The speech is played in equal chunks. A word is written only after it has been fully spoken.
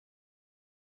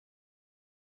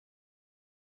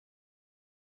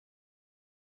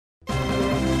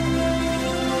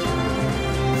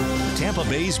Tampa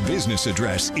Bay's business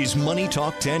address is Money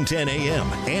Talk 1010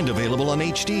 AM and available on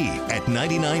HD at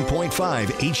 99.5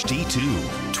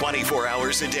 HD2. 24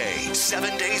 hours a day,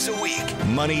 7 days a week.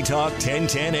 Money Talk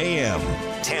 1010 AM,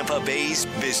 Tampa Bay's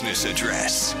business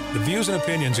address. The views and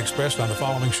opinions expressed on the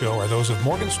following show are those of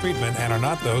Morgan Streetman and are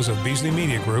not those of Beasley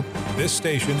Media Group, this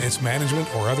station, its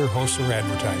management, or other hosts or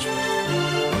advertisers.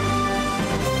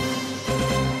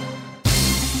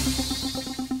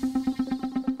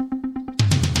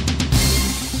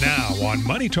 Now on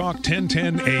Money Talk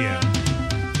 1010 AM,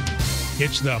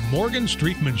 it's the Morgan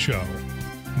Streetman Show.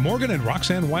 Morgan and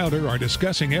Roxanne Wilder are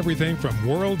discussing everything from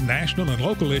world, national, and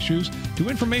local issues to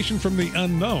information from the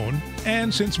unknown.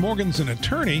 And since Morgan's an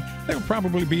attorney, there'll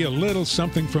probably be a little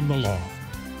something from the law.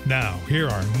 Now, here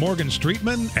are Morgan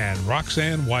Streetman and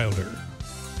Roxanne Wilder.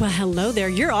 Well, hello there.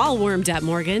 You're all warmed up,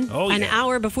 Morgan. Oh, yeah. An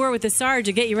hour before with the Sarge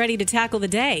to get you ready to tackle the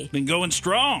day. Been going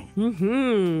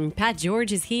strong. Pat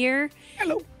George is here.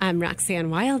 Hello. I'm Roxanne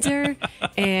Wilder.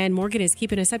 And Morgan is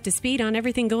keeping us up to speed on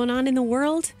everything going on in the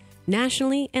world,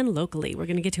 nationally and locally. We're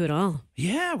going to get to it all.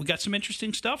 Yeah, we got some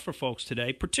interesting stuff for folks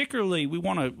today. Particularly,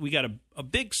 we got a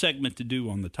big segment to do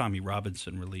on the Tommy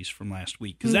Robinson release from last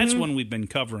week, because that's one we've been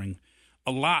covering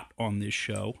a lot on this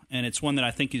show, and it's one that I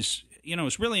think is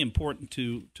really important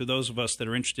to those of us that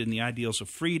are interested in the ideals of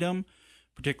freedom,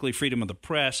 particularly freedom of the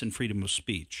press and freedom of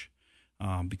speech,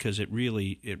 because it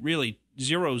really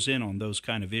zeroes in on those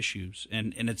kind of issues.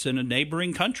 And it's in a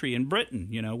neighboring country in Britain,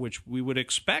 which we would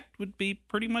expect would be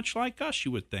pretty much like us,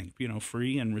 you would think,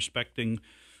 free and respecting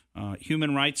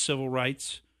human rights, civil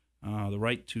rights, the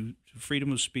right to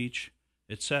freedom of speech,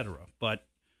 etc. But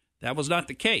that was not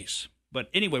the case. But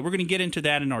anyway, we're going to get into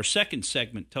that in our second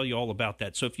segment, tell you all about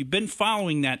that. So if you've been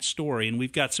following that story, and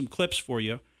we've got some clips for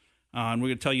you, and we're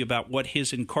going to tell you about what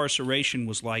his incarceration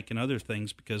was like and other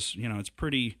things, because, it's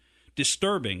pretty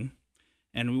disturbing,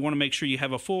 and we want to make sure you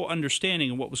have a full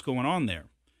understanding of what was going on there.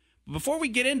 But before we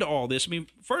get into all this,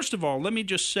 first of all, let me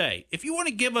just say, if you want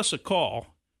to give us a call,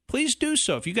 please do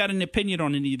so. If you got an opinion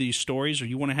on any of these stories, or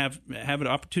you want to have an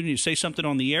opportunity to say something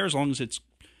on the air, as long as it's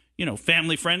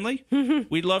family friendly.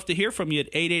 We'd love to hear from you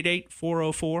at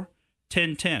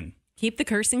 888-404-1010. Keep the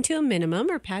cursing to a minimum,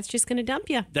 or Pat's just going to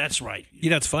dump you. That's right.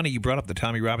 It's funny. You brought up the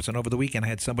Tommy Robinson over the weekend. I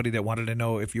had somebody that wanted to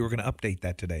know if you were going to update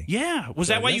that today. Yeah. Was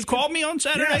that why you called me on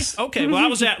Saturday? Yes. Okay. Well, I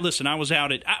was out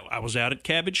at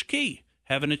Cabbage Key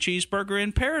having a cheeseburger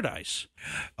in paradise.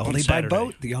 Only by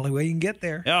boat. The only way you can get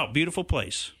there. Oh, beautiful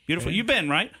place. Beautiful. You've been,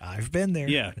 right? I've been there.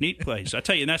 Yeah. Neat place. I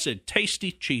tell you, and that's a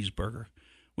tasty cheeseburger.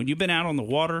 When you've been out on the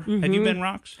water, have you been,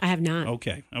 Rox? I have not.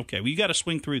 Okay. Well, you got to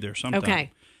swing through there sometime.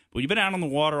 Okay. Well, you've been out on the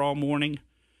water all morning.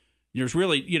 There's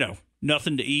really,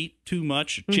 nothing to eat, too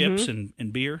much, chips and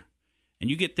beer. And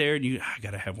you get there and I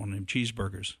got to have one of them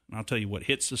cheeseburgers. And I'll tell you what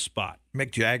hits the spot. Mick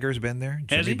Jagger's been there.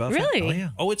 Has he? Buffett. Really? Oh, yeah.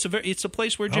 Oh, it's a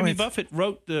place where Jimmy Buffett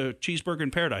wrote the Cheeseburger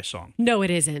in Paradise song. No, it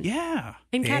isn't. Yeah.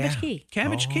 In Cabbage Key.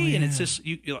 Cabbage Key. Yeah. And it's just,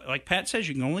 like Pat says,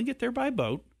 you can only get there by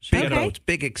boat. So Big boats,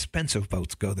 big expensive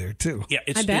boats go there, too. Yeah,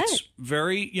 I bet. It's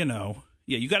very, you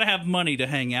got to have money to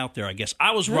hang out there, I guess.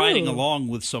 I was riding along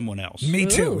with someone else. Me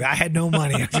too. I had no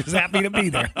money. I was just happy to be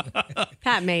there.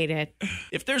 Pat made it.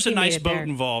 If there's a nice boat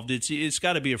involved, it's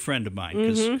got to be a friend of mine.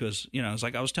 Because, it's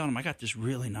like I was telling them, I got this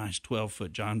really nice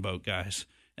 12-foot John boat, guys.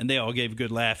 And they all gave a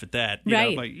good laugh at that. Right.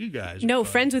 I'm like, you guys. No,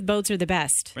 friends with boats are the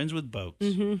best. Friends with boats.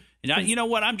 And you know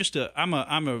what? I'm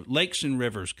a lakes and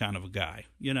rivers kind of a guy,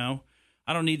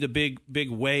 I don't need the big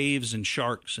waves and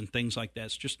sharks and things like that.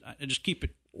 It's just I just keep it.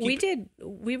 We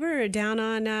were down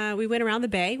on. We went around the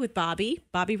bay with Bobby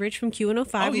Rich from Q105.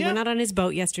 Oh, We yeah? went out on his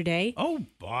boat yesterday. Oh,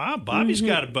 Bobby's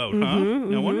got a boat, huh?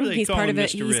 No wonder they He's call part him of it.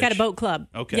 Mr. He's got a Rich. boat club.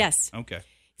 Okay. Yes. Okay.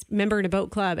 He's a member in a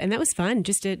boat club, and that was fun.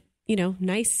 Just a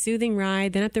nice soothing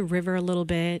ride. Then up the river a little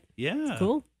bit. Yeah. It's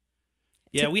cool.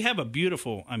 Yeah, we have a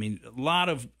lot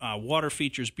of water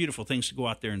features, beautiful things to go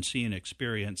out there and see and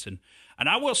experience. And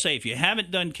I will say, if you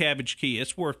haven't done Cabbage Key,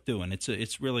 it's worth doing.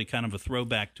 It's really kind of a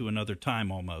throwback to another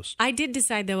time almost. I did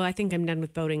decide, though, I think I'm done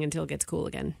with boating until it gets cool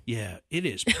again. Yeah, it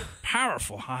is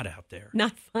powerful hot out there.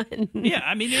 Not fun.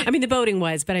 Yeah, the boating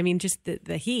was, but just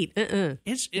the heat.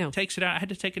 It takes it out. I had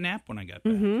to take a nap when I got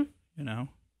back.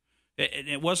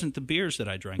 It wasn't the beers that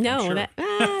I drank. No, I'm sure. that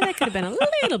could have been a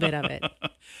little bit of it.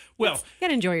 Well, you got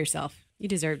to enjoy yourself. You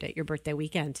deserved it, your birthday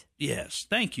weekend. Yes,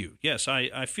 thank you. Yes,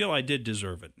 I feel I did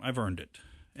deserve it. I've earned it,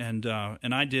 and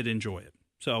I did enjoy it.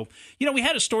 So, we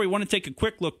had a story. I want to take a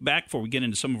quick look back before we get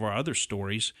into some of our other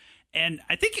stories. And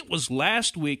I think it was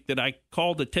last week that I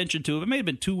called attention to, it may have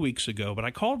been 2 weeks ago, but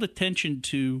I called attention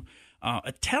to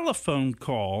a telephone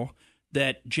call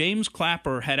that James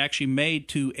Clapper had actually made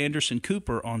to Anderson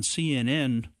Cooper on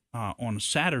CNN on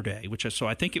Saturday, so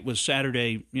I think it was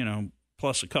Saturday,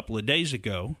 plus a couple of days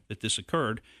ago that this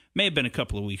occurred. May have been a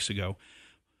couple of weeks ago.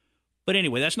 But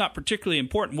anyway, that's not particularly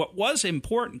important. What was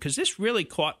important, because this really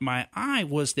caught my eye,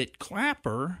 was that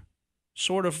Clapper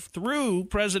sort of threw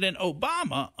President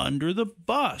Obama under the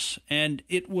bus. And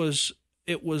it was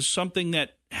something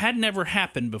that had never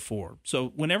happened before.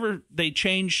 So whenever they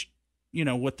change,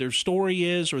 what their story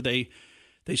is, or they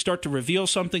start to reveal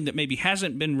something that maybe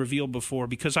hasn't been revealed before,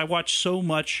 because I watch so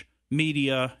much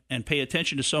media and pay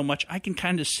attention to so much, I can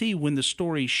kind of see when the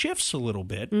story shifts a little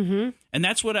bit. Mm-hmm. And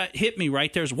that's what hit me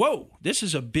right there is, whoa, this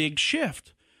is a big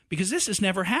shift, because this has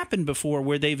never happened before,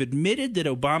 where they've admitted that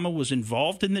Obama was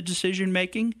involved in the decision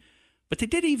making, but they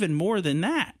did even more than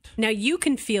that. Now, you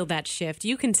can feel that shift.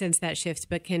 You can sense that shift,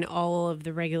 but can all of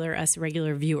the regular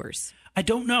viewers? I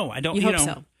don't know. I don't. You hope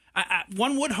so.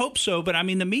 One would hope so, but I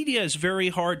mean, the media is very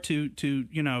hard to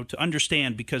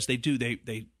understand, because they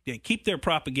keep their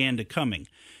propaganda coming.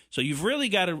 So you've really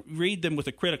got to read them with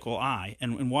a critical eye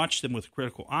and watch them with a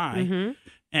critical eye. Mm-hmm.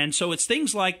 And so it's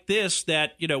things like this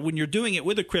that, when you're doing it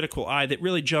with a critical eye, that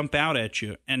really jump out at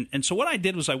you. And so what I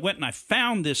did was I went and I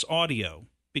found this audio,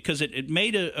 because it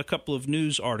made a couple of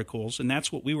news articles, and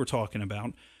that's what we were talking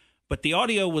about. But the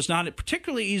audio was not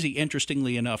particularly easy,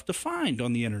 interestingly enough, to find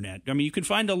on the internet. I mean, you can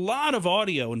find a lot of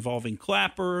audio involving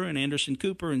Clapper and Anderson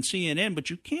Cooper and CNN, but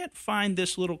you can't find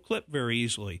this little clip very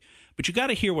easily. But you got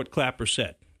to hear what Clapper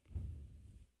said.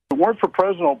 If it weren't for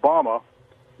President Obama,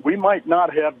 we might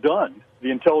not have done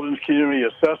the intelligence community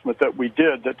assessment that we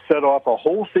did, that set off a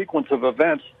whole sequence of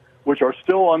events which are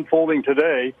still unfolding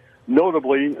today,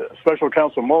 notably Special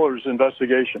Counsel Mueller's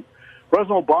investigation.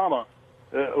 President Obama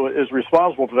is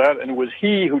responsible for that, and it was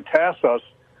he who tasked us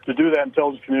to do that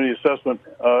intelligence community assessment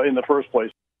in the first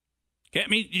place. Okay, I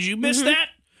mean, did you miss that?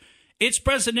 It's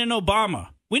President Obama.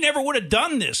 We never would have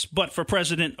done this but for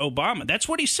President Obama. That's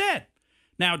what he said.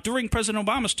 Now, during President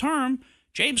Obama's term,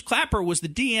 James Clapper was the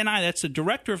DNI, that's the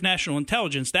Director of National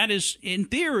Intelligence. That is, in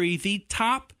theory, the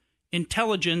top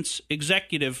intelligence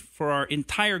executive for our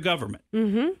entire government.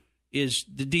 Mm-hmm. Is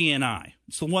the DNI.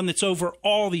 It's the one that's over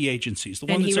all the agencies.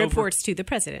 And he reports to the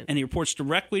president. And he reports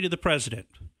directly to the president.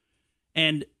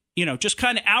 And, just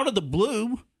kind of out of the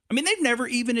blue, I mean, they've never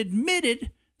even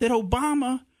admitted that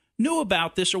Obama knew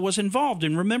about this or was involved.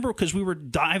 And remember, because we were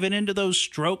diving into those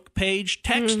stroke page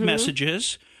text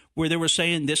messages where they were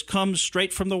saying this comes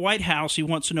straight from the White House. He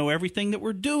wants to know everything that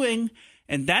we're doing.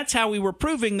 And that's how we were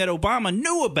proving that Obama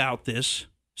knew about this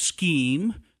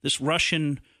scheme, this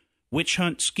Russian witch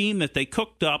hunt scheme that they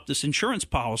cooked up, this insurance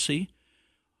policy.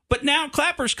 But now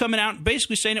Clapper's coming out and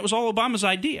basically saying it was all Obama's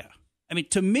idea. I mean,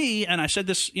 to me, and I said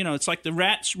this, it's like the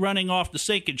rats running off the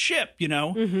sinking ship,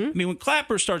 Mm-hmm. I mean, when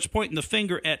Clapper starts pointing the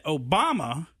finger at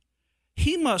Obama,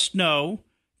 he must know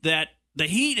that the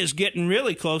heat is getting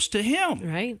really close to him.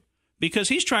 Right. Because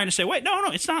he's trying to say, wait,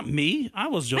 no, it's not me. I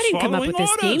was just following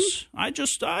orders. This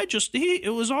scheme.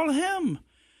 It was all him.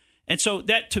 And so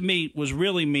that, to me, was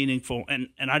really meaningful. And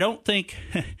I don't think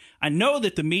 – I know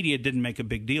that the media didn't make a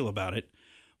big deal about it,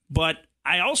 but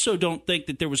I also don't think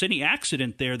that there was any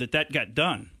accident there that got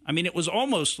done. I mean, it was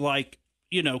almost like,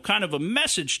 kind of a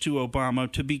message to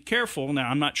Obama to be careful. Now,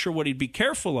 I'm not sure what he'd be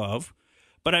careful of,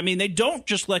 but, I mean, they don't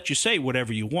just let you say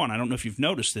whatever you want. I don't know if you've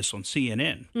noticed this on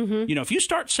CNN. Mm-hmm. If you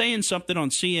start saying something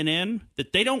on CNN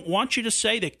that they don't want you to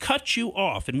say, they cut you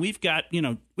off. And we've got,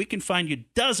 we can find you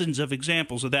dozens of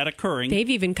examples of that occurring. They've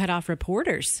even cut off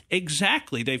reporters.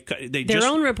 Exactly. Their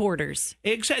own reporters.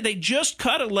 Exactly. They just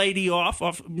cut a lady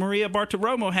off. Maria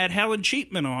Bartiromo had Helen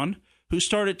Cheatman on, who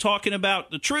started talking about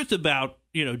the truth about,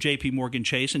 J.P. Morgan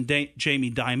Chase and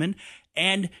Jamie Dimon.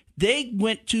 And they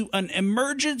went to an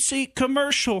emergency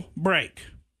commercial break.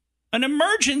 An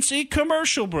emergency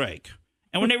commercial break.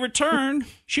 And when they returned,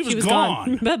 she was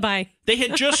gone. Bye-bye. They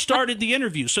had just started the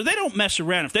interview. So they don't mess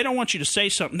around. If they don't want you to say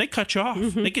something, they cut you off.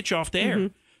 Mm-hmm. They get you off the air.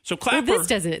 Mm-hmm. So Clapper... Well,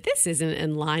 this isn't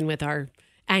in line with our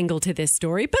angle to this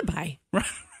story. Bye-bye.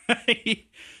 Right.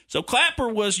 So Clapper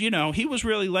was, he was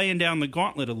really laying down the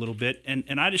gauntlet a little bit.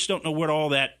 And I just don't know what all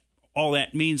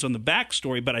that means on the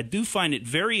backstory, but I do find it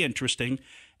very interesting,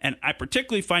 and I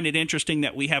particularly find it interesting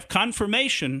that we have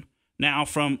confirmation now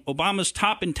from Obama's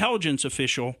top intelligence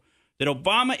official that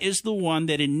Obama is the one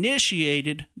that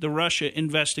initiated the Russia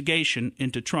investigation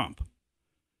into Trump.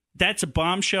 That's a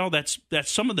bombshell. That's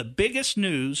some of the biggest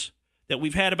news that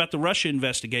we've had about the Russia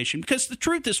investigation, because the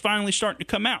truth is finally starting to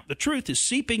come out. The truth is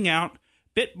seeping out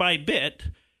bit by bit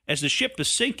as the ship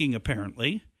is sinking,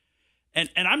 apparently. And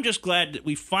I'm just glad that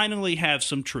we finally have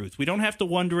some truth. We don't have to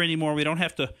wonder anymore. We don't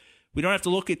have to We don't have to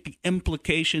look at the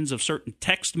implications of certain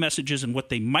text messages and what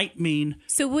they might mean.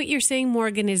 So what you're saying,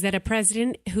 Morgan, is that a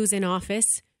president who's in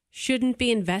office shouldn't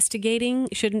be investigating,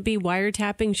 shouldn't be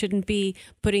wiretapping, shouldn't be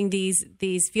putting these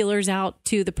feelers out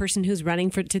to the person who's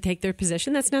running to take their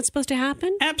position? That's not supposed to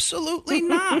happen? Absolutely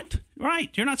not. Right.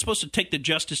 You're not supposed to take the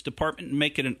Justice Department and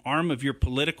make it an arm of your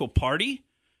political party.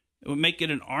 It would make it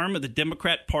an arm of the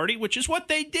Democrat Party, which is what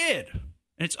they did. And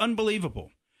it's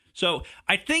unbelievable. So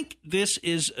I think this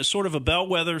is a sort of a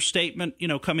bellwether statement,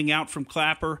 coming out from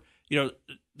Clapper.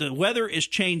 The weather is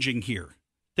changing here.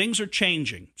 Things are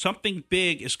changing. Something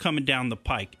big is coming down the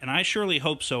pike, and I surely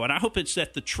hope so. And I hope it's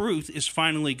that the truth is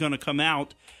finally going to come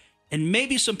out, and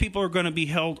maybe some people are going to be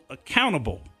held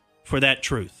accountable for that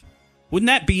truth. Wouldn't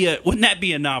that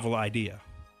be a novel idea?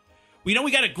 Well,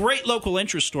 we got a great local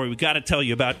interest story we got to tell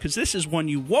you about, because this is one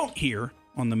you won't hear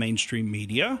on the mainstream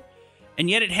media, and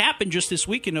yet it happened just this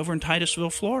weekend over in Titusville,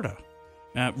 Florida.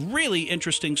 Really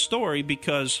interesting story,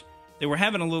 because they were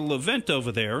having a little event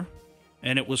over there,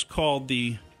 and it was called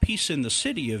the Peace in the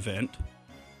City event.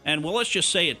 And, well, let's just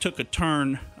say it took a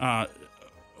turn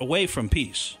away from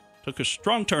peace. Took a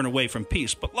strong turn away from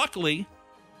peace. But luckily,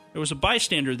 there was a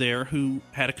bystander there who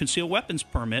had a concealed weapons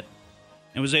permit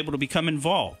and was able to become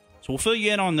involved. So we'll fill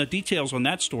you in on the details on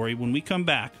that story when we come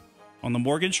back on the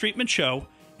Morgan Streetman Show.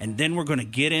 And then we're going to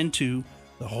get into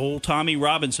the whole Tommy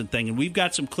Robinson thing. And we've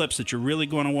got some clips that you're really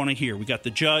going to want to hear. We got the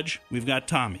judge. We've got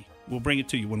Tommy. We'll bring it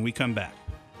to you when we come back.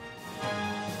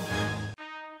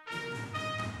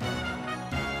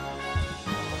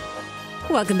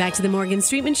 Welcome back to the Morgan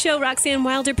Streetman Show. Roxanne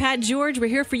Wilder, Pat George. We're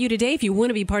here for you today. If you want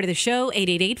to be part of the show,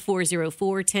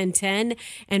 888-404-1010.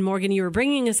 And Morgan, you were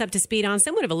bringing us up to speed on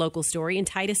somewhat of a local story in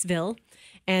Titusville.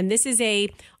 And this is a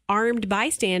armed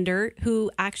bystander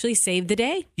who actually saved the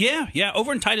day. Yeah.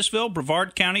 Over in Titusville,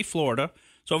 Brevard County, Florida.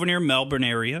 It's over near Melbourne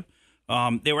area.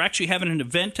 They were actually having an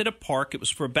event at a park. It was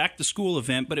for a back-to-school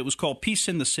event, but it was called Peace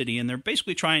in the City. And they're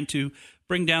basically trying to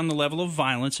bring down the level of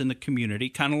violence in the community,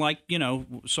 kind of like,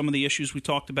 some of the issues we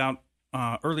talked about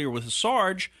earlier with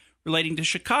Sarge relating to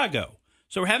Chicago.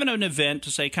 So we're having an event to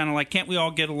say kind of like, can't we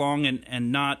all get along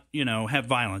and not, have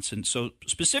violence? And so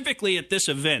specifically at this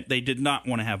event, they did not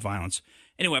want to have violence.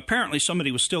 Anyway, apparently somebody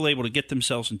was still able to get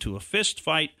themselves into a fist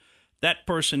fight. That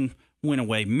person went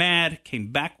away mad,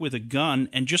 came back with a gun,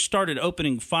 and just started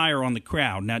opening fire on the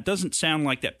crowd. Now, it doesn't sound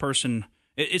like that person –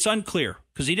 it's unclear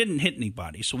because he didn't hit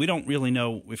anybody, so we don't really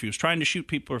know if he was trying to shoot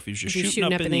people or if he was just shooting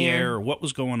up in the air or what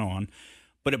was going on.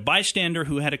 But a bystander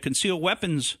who had a concealed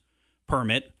weapons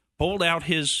permit pulled out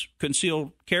his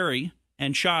concealed carry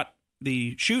and shot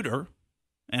the shooter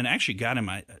and actually got him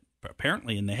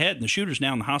apparently in the head. And the shooter's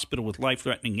now in the hospital with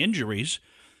life-threatening injuries.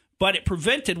 But it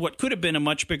prevented what could have been a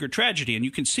much bigger tragedy. And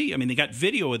you can see, they got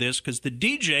video of this because the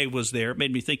DJ was there. It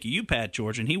made me think of you, Pat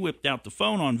George, and he whipped out the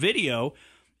phone on video.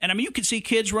 And, you could see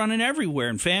kids running everywhere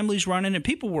and families running, and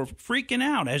people were freaking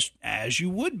out, as you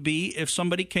would be if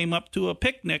somebody came up to a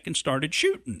picnic and started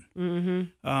shooting.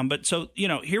 Mm-hmm. But so,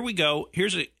 here we go.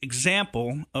 Here's an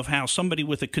example of how somebody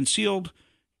with a concealed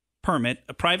permit,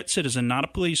 a private citizen, not a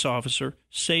police officer,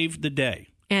 saved the day.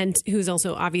 And who's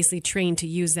also obviously trained to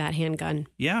use that handgun.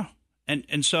 Yeah.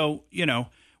 And so,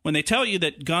 when they tell you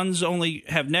that guns only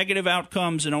have negative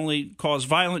outcomes and only cause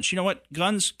violence, you know what?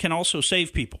 Guns can also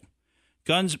save people.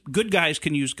 Good guys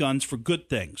can use guns for good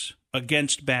things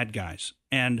against bad guys.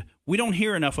 And we don't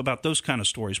hear enough about those kind of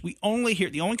stories. The only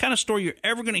kind of story you're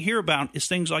ever going to hear about is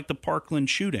things like the Parkland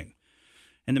shooting.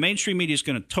 And the mainstream media is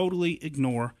going to totally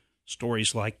ignore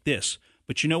stories like this.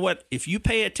 But you know what? If you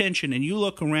pay attention and you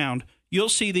look around, you'll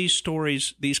see these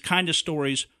stories, these kind of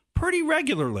stories, pretty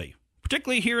regularly,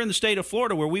 particularly here in the state of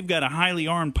Florida where we've got a highly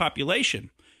armed population.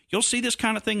 You'll see this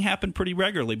kind of thing happen pretty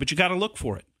regularly, but you got to look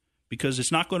for it because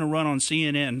it's not going to run on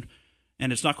CNN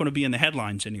and it's not going to be in the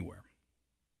headlines anywhere.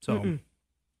 So,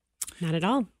 not at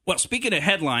all. Well, speaking of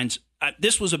headlines,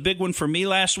 this was a big one for me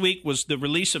last week, was the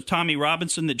release of Tommy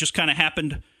Robinson that just kind of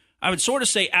happened, I would sort of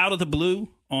say out of the blue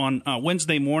on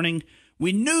Wednesday morning.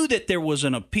 We knew that there was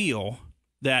an appeal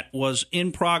that was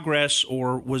in progress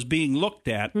or was being looked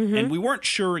at, and we weren't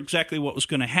sure exactly what was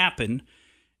going to happen.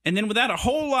 And then without a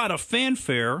whole lot of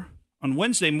fanfare, on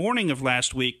Wednesday morning of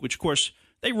last week, which, of course,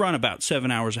 they run about 7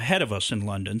 hours ahead of us in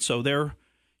London, so they're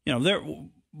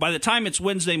by the time it's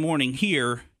Wednesday morning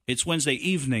here, it's Wednesday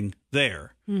evening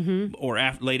there, or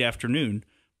late afternoon.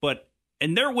 But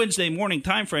in their Wednesday morning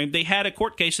time frame, they had a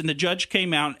court case, and the judge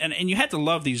came out, and you had to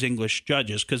love these English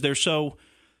judges because they're so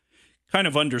kind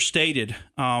of understated.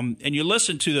 And you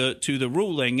listen to the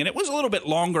ruling, and it was a little bit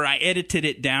longer. I edited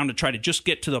it down to try to just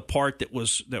get to the part that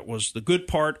was the good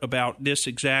part about this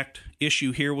exact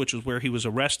issue here, which was where he was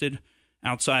arrested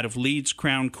outside of Leeds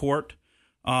Crown Court.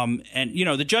 And, you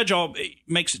know, the judge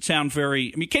makes it sound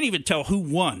very – I mean, you can't even tell who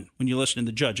won when you listen to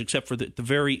the judge except for the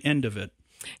very end of it.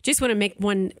 Just want to make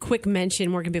one quick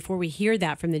mention, Morgan, before we hear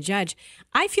that from the judge.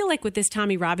 I feel like with this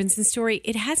Tommy Robinson story,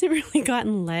 it hasn't really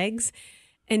gotten legs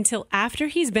until after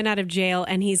he's been out of jail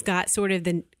and he's got sort of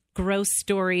the gross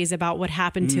stories about what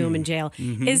happened to him in jail.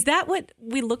 Mm-hmm. Is that what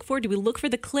we look for? Do we look for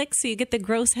the clicks so you get the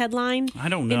gross headline? I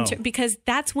don't know. Because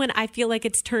that's when I feel like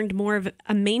it's turned more of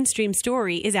a mainstream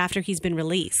story is after he's been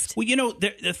released. Well, you know,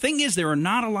 the thing is there are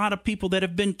not a lot of people that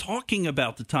have been talking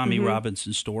about the Tommy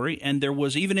Robinson story. And there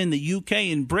was, even in the UK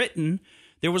and Britain,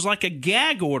 there was like a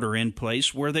gag order in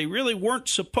place where they really weren't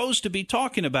supposed to be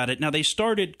talking about it. Now, they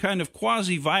started kind of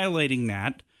quasi-violating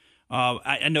that.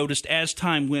 I noticed as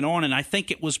time went on, and I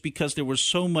think it was because there was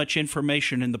so much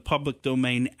information in the public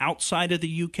domain outside of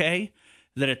the UK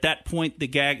that at that point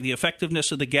the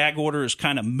effectiveness of the gag order is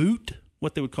kind of moot.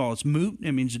 What they would call it's moot.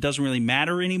 It means it doesn't really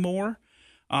matter anymore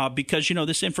because, you know,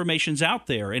 this information's out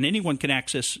there and anyone can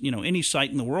access, you know, any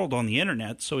site in the world on the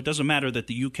internet. So it doesn't matter that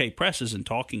the UK press isn't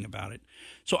talking about it.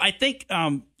 So I think,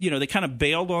 you know, they kind of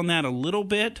bailed on that a little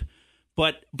bit.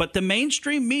 But the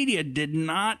mainstream media did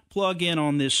not plug in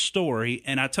on this story.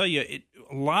 And I tell you,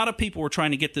 a lot of people were trying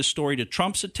to get this story to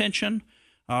Trump's attention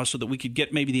so that we could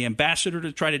get maybe the ambassador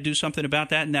to try to do something about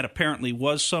that. And that apparently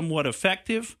was somewhat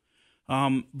effective.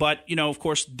 But, you know, of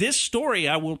course, this story,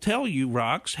 I will tell you,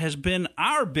 Rox, has been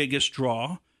our biggest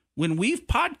draw when we've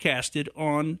podcasted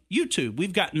on YouTube.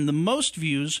 We've gotten the most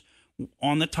views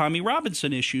on the Tommy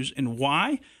Robinson issues. And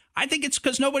why? I think it's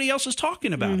because nobody else is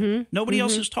talking about it. Nobody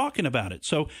else is talking about it.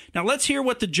 So now let's hear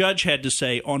what the judge had to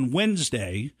say on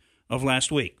Wednesday of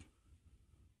last week.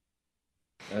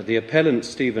 The appellant,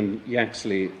 Stephen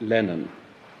Yaxley Lennon,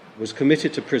 was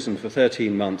committed to prison for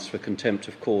 13 months for contempt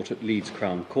of court at Leeds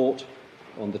Crown Court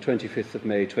on the 25th of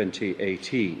May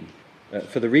 2018.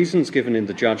 For the reasons given in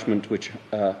the judgment which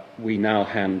we now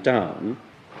hand down,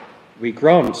 we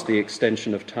grant the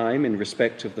extension of time in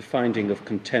respect of the finding of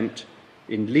contempt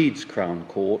in Leeds Crown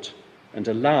Court and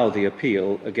allow the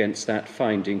appeal against that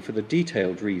finding for the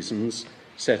detailed reasons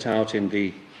set out in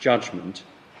the judgment,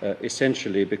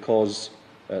 essentially because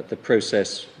the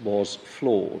process was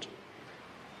flawed.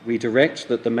 We direct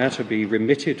that the matter be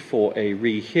remitted for a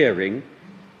rehearing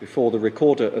before the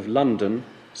Recorder of London,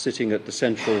 sitting at the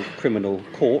Central Criminal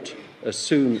Court, as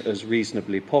soon as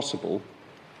reasonably possible.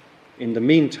 In the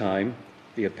meantime,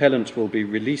 the appellant will be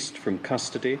released from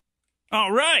custody.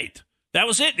 All right. That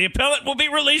was it. The appellant will be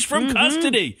released from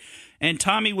custody. And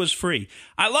Tommy was free.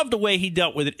 I love the way he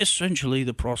dealt with it. Essentially,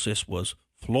 the process was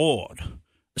flawed.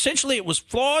 Essentially, it was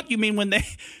flawed. You mean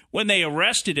when they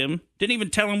arrested him, didn't even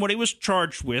tell him what he was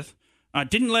charged with,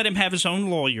 didn't let him have his own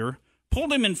lawyer,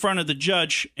 pulled him in front of the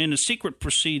judge in a secret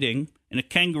proceeding in a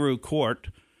kangaroo court,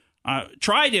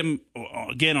 tried him,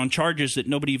 again, on charges that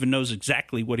nobody even knows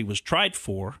exactly what he was tried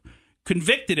for,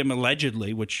 convicted him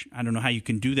allegedly, which I don't know how you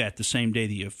can do that the same day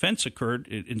the offense occurred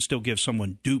and still give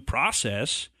someone due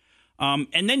process,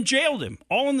 and then jailed him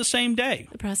all in the same day.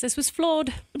 The process was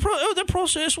flawed. The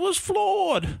process was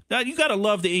flawed. Now, you got to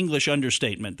love the English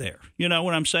understatement there. You know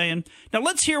what I'm saying? Now,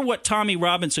 let's hear what Tommy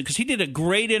Robinson, because he did a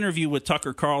great interview with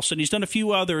Tucker Carlson. He's done a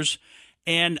few others.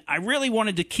 And I really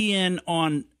wanted to key in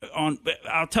on.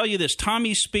 I'll tell you this: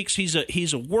 Tommy speaks.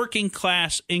 He's a working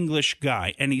class English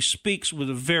guy, and he speaks with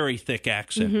a very thick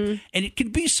accent, and it can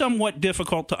be somewhat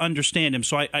difficult to understand him.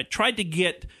 So I tried to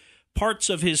get parts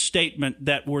of his statement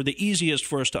that were the easiest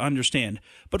for us to understand.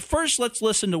 But first, let's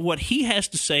listen to what he has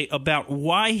to say about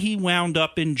why he wound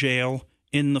up in jail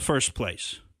in the first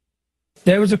place.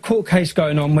 There was a court case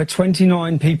going on where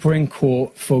 29 people were in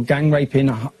court for gang raping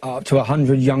up to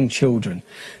 100 young children.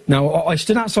 Now, I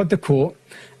stood outside the court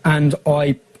and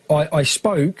I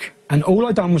spoke, and all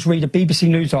I done was read a BBC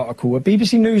News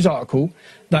article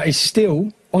that is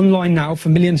still online now for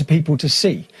millions of people to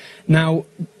see. Now,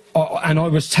 and I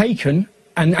was taken,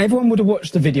 and everyone would have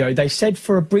watched the video. They said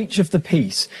for a breach of the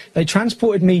peace. They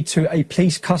transported me to a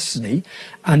police custody,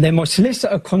 and then my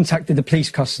solicitor contacted the police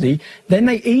custody. Then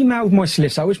they emailed my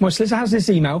solicitor, which my solicitor has this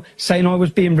email, saying I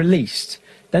was being released.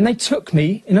 Then they took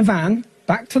me in a van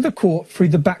back to the court through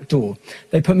the back door.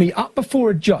 They put me up before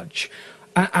a judge,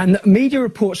 and media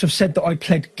reports have said that I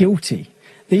pled guilty.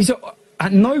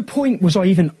 At no point was I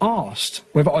even asked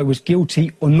whether I was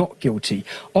guilty or not guilty.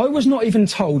 I was not even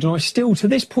told, and I still, to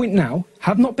this point now,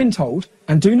 have not been told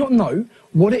and do not know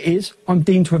what it is I'm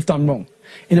deemed to have done wrong.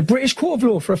 In a British court of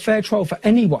law, for a fair trial for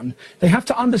anyone, they have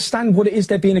to understand what it is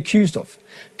they're being accused of.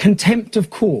 Contempt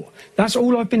of court. That's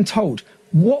all I've been told.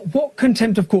 What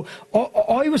contempt of court?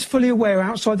 I was fully aware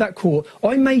outside that court.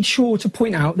 I made sure to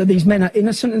point out that these men are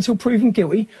innocent until proven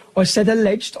guilty. I said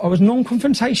alleged. I was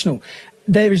non-confrontational.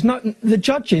 There is the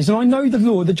judges, and I know the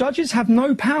law, the judges have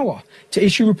no power to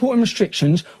issue reporting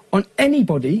restrictions on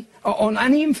anybody, on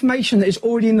any information that is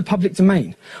already in the public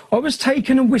domain. I was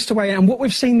taken and whisked away, and what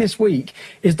we've seen this week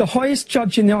is the highest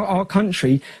judge in our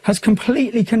country has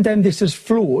completely condemned this as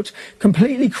flawed,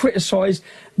 completely criticised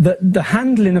the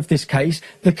handling of this case,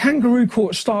 the kangaroo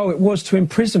court style it was to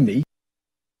imprison me.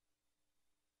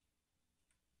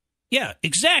 Yeah,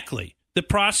 exactly. The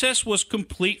process was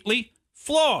completely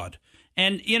flawed.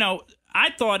 And, you know,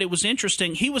 I thought it was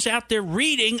interesting. He was out there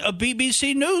reading a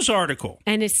BBC News article.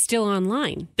 And it's still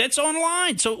online. That's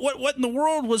online. So what in the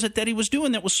world was it that he was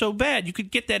doing that was so bad? You could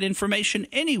get that information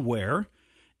anywhere.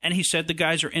 And he said the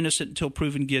guys are innocent until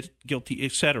proven guilty,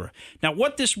 etc. Now,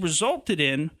 what this resulted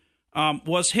in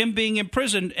was him being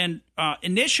imprisoned. And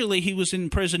initially, he was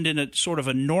imprisoned in a sort of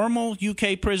a normal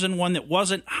UK prison, one that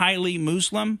wasn't highly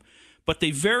Muslim. But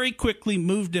they very quickly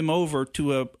moved him over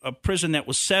to a prison that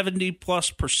was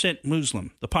 70+%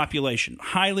 Muslim, the population,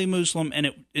 highly Muslim,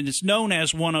 and it's known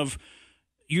as one of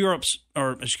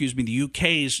the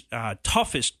UK's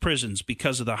toughest prisons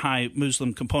because of the high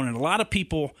Muslim component. A lot of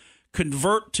people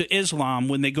convert to Islam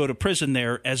when they go to prison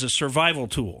there as a survival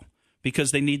tool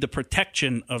because they need the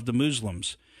protection of the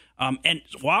Muslims. And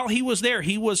while he was there,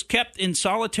 he was kept in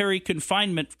solitary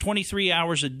confinement 23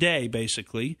 hours a day,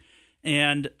 basically,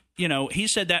 and you know, he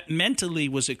said that mentally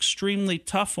was extremely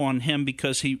tough on him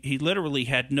because he literally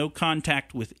had no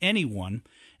contact with anyone,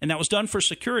 and that was done for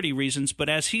security reasons. But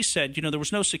as he said, you know, there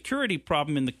was no security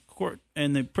problem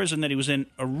in the prison that he was in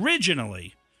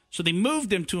originally. So they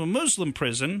moved him to a Muslim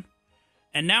prison,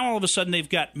 and now all of a sudden they've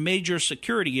got major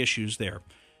security issues there.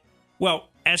 Well,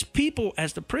 as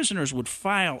the prisoners would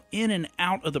file in and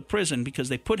out of the prison, because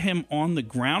they put him on the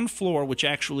ground floor, which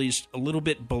actually is a little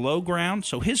bit below ground,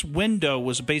 so his window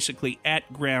was basically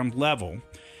at ground level.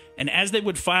 And as they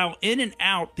would file in and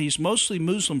out, these mostly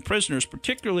Muslim prisoners,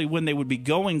 particularly when they would be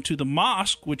going to the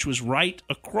mosque, which was right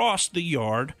across the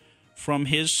yard from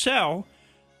his cell,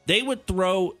 they would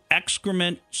throw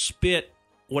excrement, spit,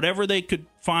 whatever they could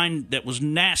find that was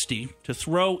nasty to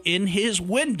throw in his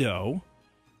window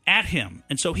at him.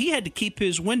 And so he had to keep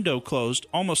his window closed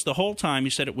almost the whole time. He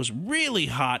said it was really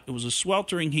hot. It was a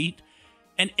sweltering heat.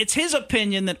 And it's his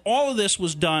opinion that all of this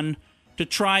was done to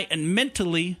try and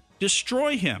mentally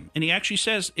destroy him. And he actually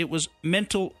says it was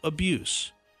mental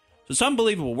abuse. So it's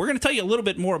unbelievable. We're going to tell you a little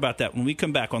bit more about that when we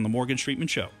come back on the Morgan Streetman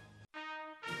Show.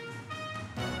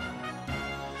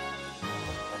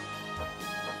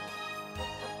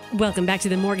 Welcome back to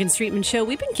the Morgan Streetman Show.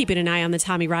 We've been keeping an eye on the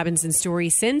Tommy Robinson story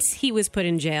since he was put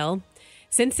in jail,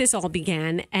 since this all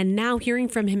began, and now hearing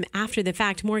from him after the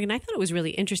fact. Morgan, I thought it was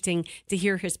really interesting to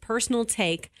hear his personal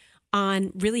take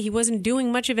on really he wasn't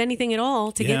doing much of anything at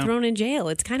all to get thrown in jail.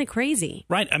 It's kind of crazy.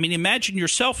 Right. I mean, imagine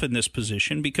yourself in this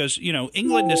position because, you know,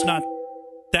 England is not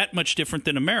that much different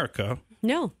than America.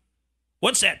 No.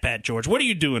 What's that, Pat George? What are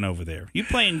you doing over there? You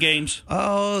playing games?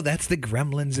 Oh, that's the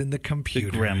gremlins in the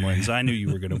computer. The gremlins. I knew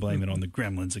you were going to blame it on the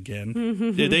gremlins again.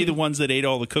 Are they the ones that ate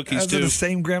all the cookies, too? Those are the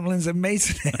same gremlins that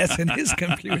Mason has in his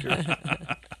computer.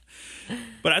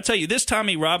 But I tell you, this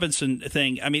Tommy Robinson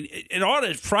thing, I mean, it ought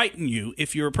to frighten you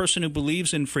if you're a person who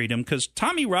believes in freedom, because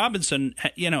Tommy Robinson,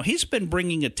 you know, he's been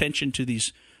bringing attention to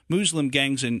these Muslim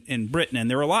gangs in Britain,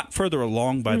 and they're a lot further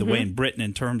along, by the way, in Britain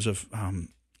in terms of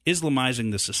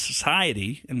Islamizing the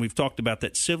society, and we've talked about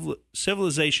that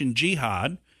civilization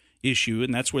jihad issue,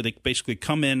 and that's where they basically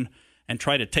come in and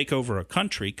try to take over a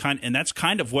country, and that's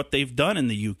kind of what they've done in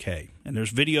the UK. And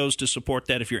there's videos to support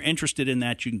that. If you're interested in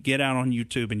that, you can get out on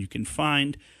YouTube and you can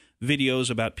find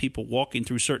videos about people walking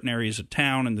through certain areas of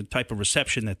town and the type of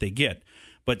reception that they get.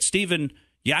 But Stephen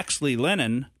Yaxley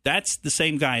Lennon, that's the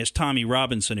same guy as Tommy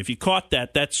Robinson. If you caught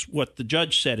that, that's what the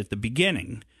judge said at the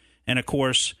beginning. And, of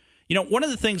course, you know, one of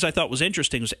the things I thought was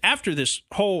interesting was after this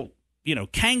whole, you know,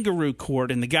 kangaroo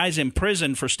court and the guy's in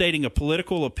prison for stating a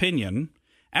political opinion,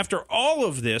 after all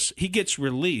of this, he gets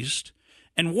released.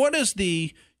 And what is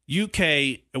the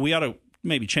UK, we ought to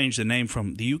maybe change the name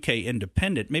from the UK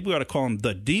Independent, maybe we ought to call them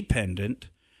the Dependent,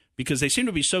 because they seem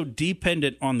to be so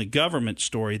dependent on the government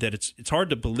story that it's hard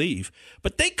to believe.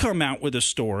 But they come out with a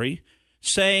story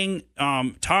saying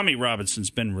Tommy Robinson's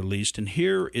been released, and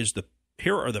here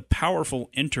are the powerful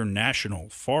international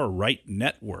far-right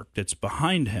network that's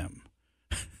behind him.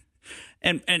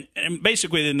 and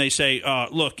basically then they say,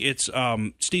 look, it's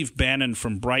Steve Bannon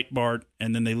from Breitbart,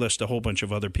 and then they list a whole bunch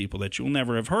of other people that you'll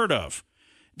never have heard of.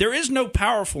 There is no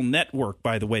powerful network,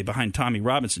 by the way, behind Tommy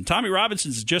Robinson. Tommy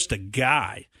Robinson's just a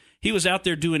guy. He was out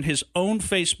there doing his own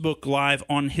Facebook Live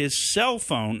on his cell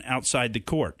phone outside the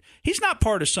court. He's not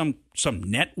part of some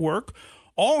network.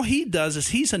 All he does is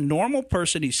he's a normal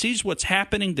person. He sees what's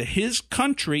happening to his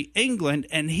country, England,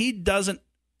 and he doesn't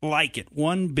like it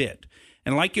one bit.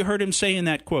 And like you heard him say in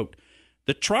that quote,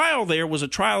 the trial there was a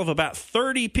trial of about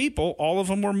 30 people, all of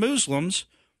them were Muslims,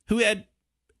 who had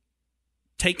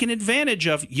taken advantage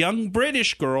of young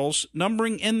British girls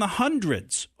numbering in the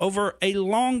hundreds over a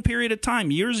long period of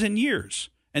time, years and years.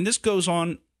 And this goes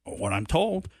on, what I'm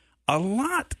told, a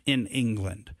lot in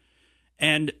England.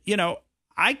 And, you know,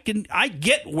 I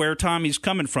get where Tommy's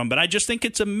coming from, but I just think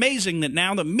it's amazing that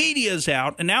now the media's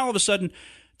out, and now all of a sudden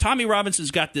Tommy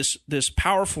Robinson's got this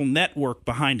powerful network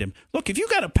behind him. Look, if you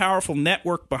got a powerful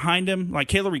network behind him, like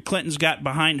Hillary Clinton's got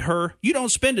behind her, you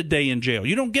don't spend a day in jail.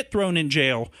 You don't get thrown in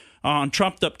jail on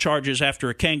trumped-up charges after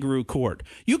a kangaroo court.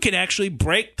 You can actually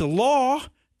break the law,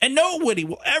 and nobody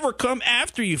will ever come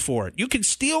after you for it. You can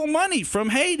steal money from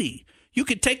Haiti. You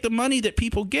could take the money that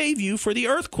people gave you for the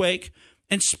earthquake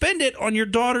and spend it on your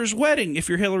daughter's wedding if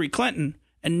you're Hillary Clinton,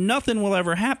 and nothing will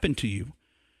ever happen to you.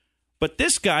 But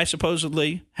this guy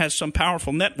supposedly has some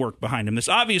powerful network behind him that's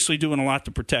obviously doing a lot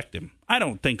to protect him. I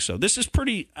don't think so. This is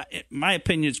pretty, in my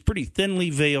opinion, it's pretty thinly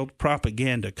veiled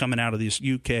propaganda coming out of these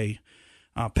UK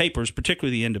papers,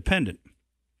 particularly the Independent.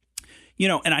 You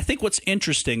know, and I think what's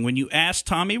interesting, when you ask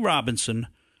Tommy Robinson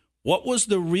what was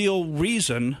the real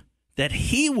reason that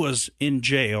he was in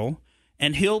jail,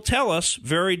 and he'll tell us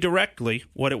very directly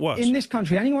what it was. In this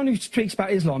country, anyone who speaks about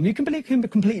Islam, you can believe him a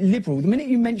complete liberal. The minute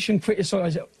you mention,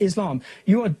 criticise Islam,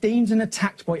 you are deemed and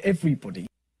attacked by everybody.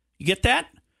 You get that?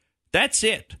 That's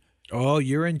it. Oh,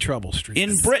 you're in trouble, Street.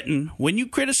 In Britain, when you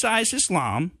criticize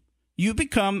Islam, you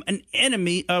become an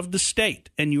enemy of the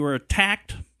state, and you are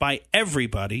attacked by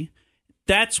everybody.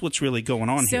 That's what's really going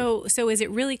on here. So is it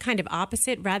really kind of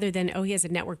opposite rather than, he has a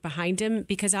network behind him?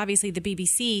 Because obviously the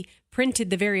BBC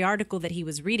printed the very article that he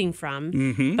was reading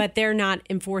from, but they're not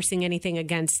enforcing anything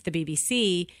against the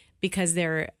BBC because they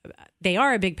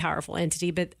are a big, powerful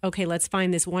entity. But, okay, let's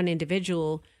find this one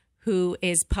individual who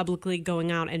is publicly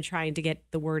going out and trying to get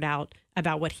the word out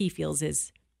about what he feels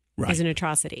is an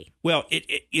atrocity. Well,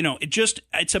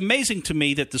 it's amazing to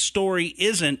me that the story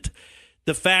isn't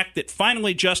the fact that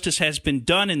finally justice has been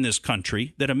done in this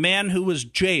country, that a man who was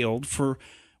jailed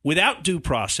without due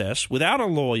process, without a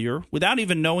lawyer, without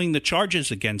even knowing the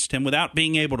charges against him, without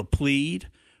being able to plead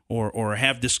or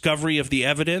have discovery of the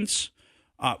evidence,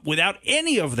 without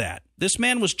any of that, this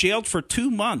man was jailed for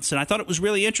 2 months. And I thought it was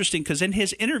really interesting because in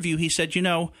his interview he said,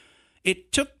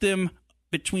 it took them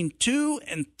between 2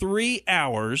 and 3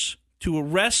 hours to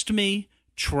arrest me,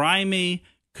 try me,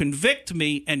 convict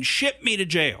me, and ship me to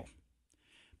jail.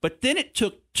 But then it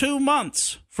took 2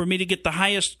 months for me to get the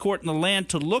highest court in the land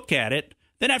to look at it.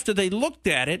 Then after they looked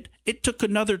at it, it took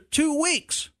another 2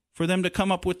 weeks for them to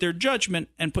come up with their judgment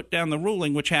and put down the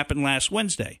ruling, which happened last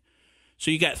Wednesday.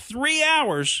 So you got 3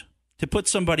 hours to put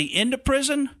somebody into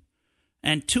prison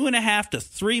and 2.5 to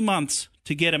 3 months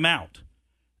to get them out.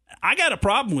 I got a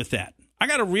problem with that. I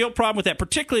got a real problem with that,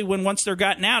 particularly when once they're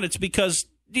gotten out, it's because,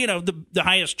 the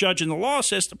highest judge in the law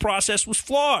says the process was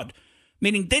flawed.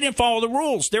 Meaning they didn't follow the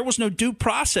rules. There was no due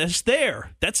process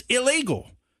there. That's illegal.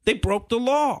 They broke the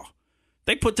law.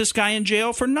 They put this guy in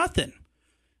jail for nothing.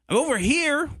 Over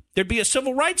here, there'd be a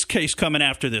civil rights case coming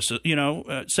after this,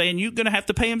 saying you're going to have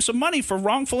to pay him some money for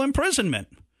wrongful imprisonment.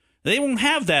 They won't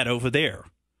have that over there.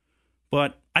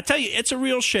 But I tell you, it's a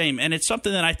real shame, and it's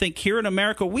something that I think here in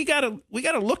America we got to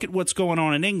look at what's going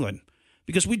on in England,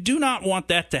 because we do not want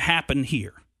that to happen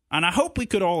here. And I hope we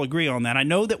could all agree on that. I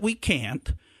know that we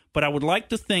can't. But I would like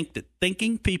to think that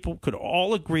thinking people could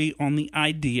all agree on the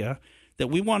idea that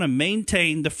we want to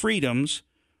maintain the freedoms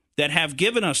that have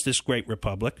given us this great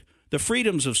republic, the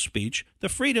freedoms of speech, the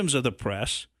freedoms of the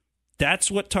press. That's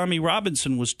what Tommy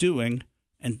Robinson was doing,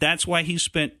 and that's why he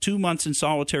spent 2 months in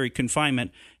solitary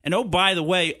confinement. And, oh, by the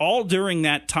way, all during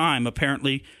that time,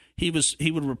 apparently, he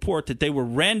would report that they were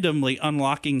randomly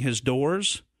unlocking his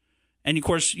doors. And, of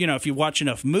course, if you watch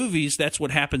enough movies, that's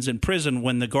what happens in prison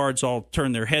when the guards all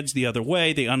turn their heads the other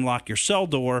way. They unlock your cell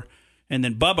door, and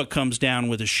then Bubba comes down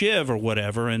with a shiv or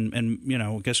whatever. And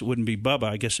I guess it wouldn't be Bubba.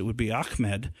 I guess it would be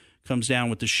Ahmed comes down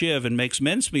with the shiv and makes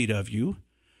mincemeat of you.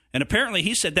 And apparently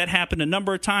he said that happened a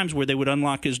number of times where they would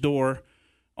unlock his door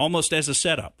almost as a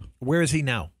setup. Where is he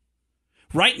now?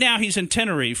 Right now, he's in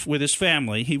Tenerife with his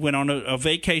family. He went on a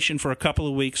vacation for a couple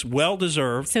of weeks,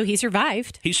 well-deserved. So he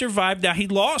survived. He survived. Now, he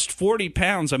lost 40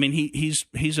 pounds. I mean,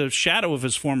 he's a shadow of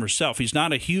his former self. He's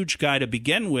not a huge guy to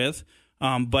begin with.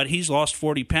 But he's lost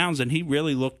 40 pounds, and he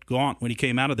really looked gaunt when he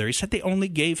came out of there. He said they only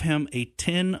gave him a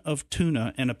tin of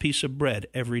tuna and a piece of bread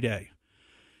every day.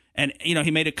 And,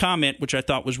 he made a comment, which I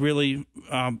thought was really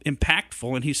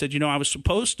impactful. And he said, I was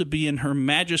supposed to be in Her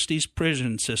Majesty's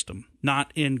prison system,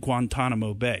 not in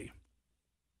Guantanamo Bay.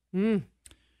 And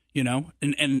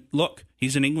look,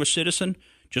 he's an English citizen.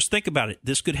 Just think about it.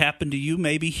 This could happen to you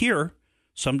maybe here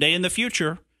someday in the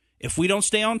future if we don't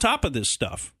stay on top of this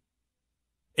stuff.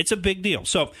 It's a big deal.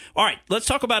 So, all right, let's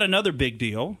talk about another big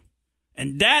deal,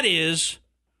 and that is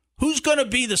who's going to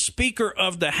be the Speaker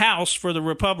of the House for the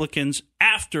Republicans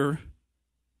after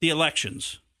the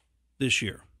elections this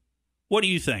year. What do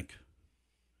you think?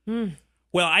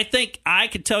 Well, I think I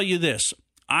could tell you this.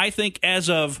 I think as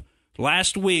of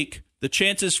last week, the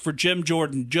chances for Jim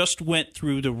Jordan just went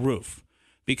through the roof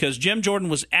because Jim Jordan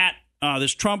was at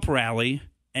this Trump rally.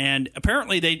 And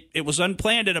apparently it was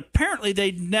unplanned, and apparently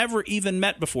they'd never even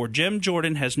met before. Jim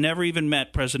Jordan has never even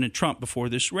met President Trump before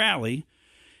this rally.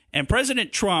 And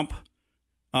President Trump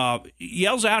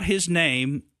yells out his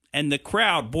name, and the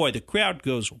crowd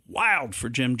goes wild for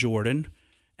Jim Jordan.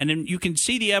 And then you can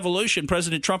see the evolution.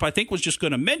 President Trump, I think, was just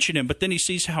going to mention him, but then he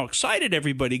sees how excited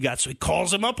everybody got, so he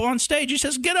calls him up on stage. He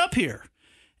says, "Get up here."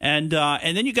 And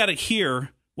then you got to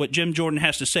hear what Jim Jordan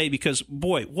has to say because,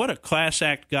 boy, what a class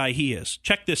act guy he is.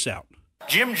 Check this out.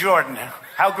 Jim Jordan,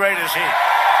 how great is he?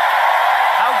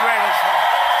 How great is he?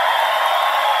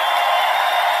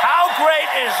 How great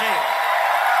is he?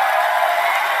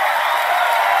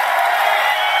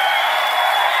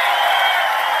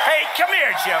 Hey, come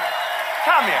here, Jim.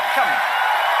 Come here, come here.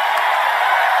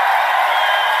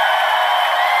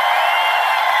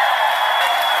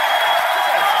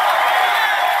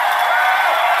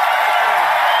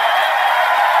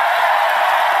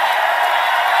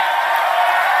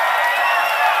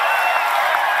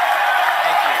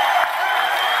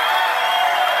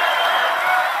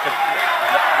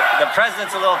 The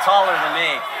president's a little taller than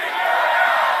me.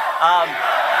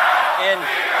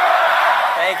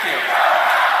 Thank you.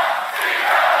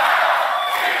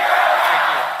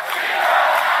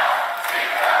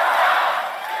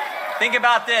 Think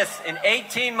about this. In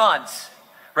 18 months,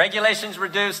 regulations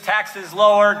reduced, taxes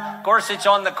lowered, Gorsuch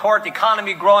on the court, the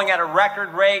economy growing at a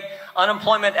record rate,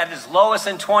 unemployment at its lowest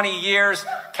in 20 years,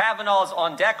 Kavanaugh's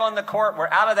on deck on the court. We're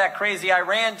out of that crazy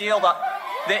Iran deal.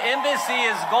 The embassy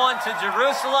is going to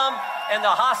Jerusalem, and the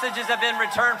hostages have been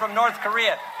returned from North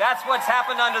Korea. That's what's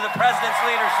happened under the president's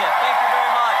leadership. Thank you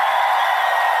very much.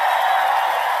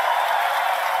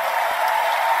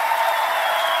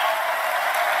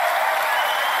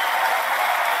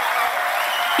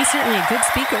 He's certainly a good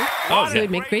speaker. Oh, so he'd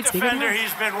make great speaker. Defender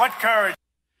he's been. What courage.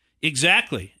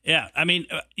 Exactly. Yeah. I mean,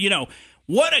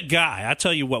 what a guy. I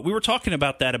tell you what, we were talking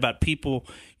about that, about people,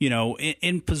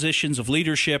 in positions of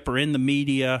leadership or in the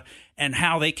media and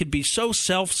how they could be so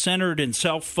self-centered and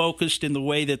self-focused in the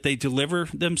way that they deliver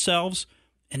themselves.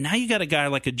 And now you got a guy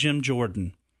like a Jim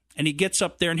Jordan, and he gets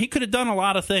up there and he could have done a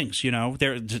lot of things.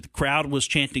 The crowd was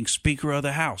chanting, "Speaker of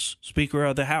the House, Speaker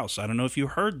of the House." I don't know if you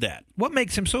heard that. What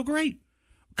makes him so great?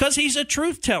 Because he's a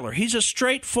truth teller. He's a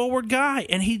straightforward guy,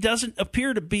 and he doesn't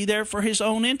appear to be there for his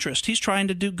own interest. He's trying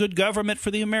to do good government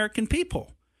for the American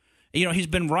people. He's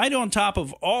been right on top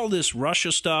of all this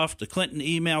Russia stuff, the Clinton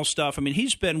email stuff. I mean,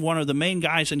 he's been one of the main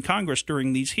guys in Congress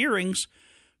during these hearings.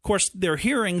 Of course, they're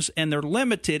hearings, and they're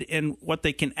limited in what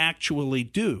they can actually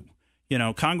do.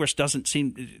 Congress they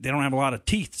don't have a lot of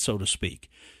teeth, so to speak.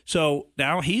 So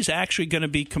now he's actually going to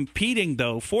be competing,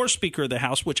 though, for Speaker of the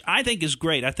House, which I think is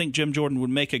great. I think Jim Jordan would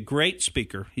make a great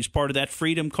speaker. He's part of that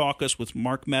Freedom Caucus with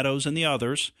Mark Meadows and the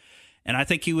others. And I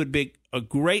think he would be a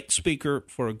great speaker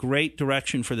for a great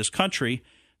direction for this country.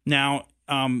 Now,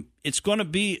 it's going to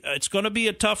be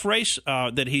a tough race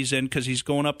that he's in because he's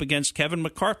going up against Kevin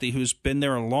McCarthy, who's been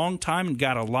there a long time and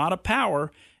got a lot of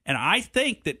power. And I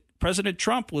think that President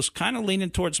Trump was kind of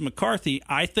leaning towards McCarthy.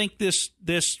 I think this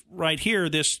right here,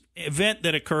 this event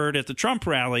that occurred at the Trump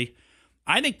rally,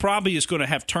 I think probably is going to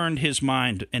have turned his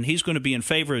mind, and he's going to be in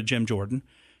favor of Jim Jordan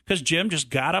because Jim just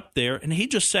got up there and he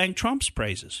just sang Trump's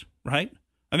praises, right?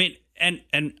 I mean, and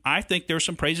I think there's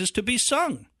some praises to be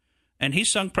sung. And he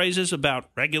sung praises about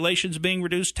regulations being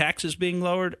reduced, taxes being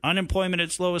lowered, unemployment at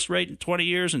its lowest rate in 20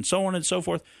 years, and so on and so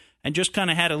forth, and just kind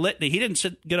of had a litany. He didn't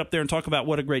get up there and talk about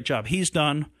what a great job he's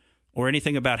done or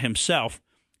anything about himself.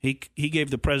 He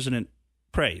gave the president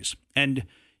praise. And,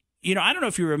 I don't know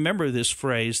if you remember this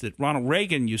phrase that Ronald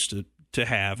Reagan used to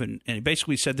have, and he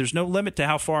basically said there's no limit to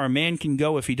how far a man can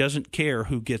go if he doesn't care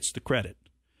who gets the credit.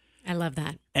 I love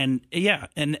that. And, yeah,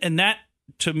 and that,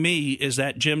 to me, is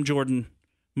that Jim Jordan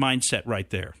mindset right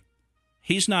there.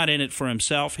 He's not in it for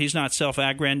himself. He's not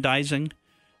self-aggrandizing.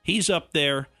 He's up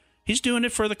there. He's doing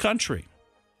it for the country.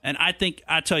 And I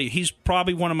tell you, he's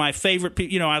probably one of my favorite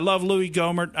people. You know, I love Louis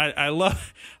Gohmert. I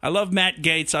love Matt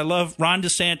Gaetz. I love Ron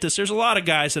DeSantis. There's a lot of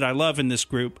guys that I love in this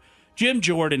group. Jim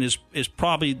Jordan is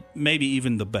probably maybe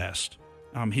even the best.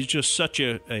 He's just such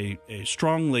a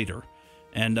strong leader.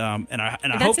 And I hope he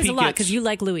gets... That says a lot because you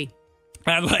like Louis.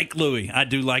 I like Louis. I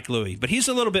do like Louis. But he's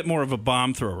a little bit more of a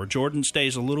bomb thrower. Jordan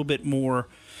stays a little bit more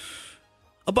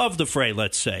above the fray,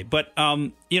 let's say. But,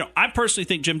 I personally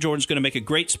think Jim Jordan's going to make a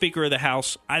great Speaker of the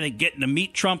House. I think getting to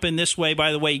meet Trump in this way,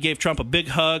 by the way, he gave Trump a big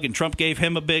hug, and Trump gave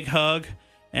him a big hug.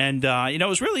 And,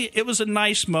 it was a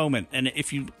nice moment. And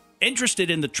if you're interested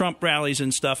in the Trump rallies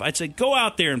and stuff, I'd say go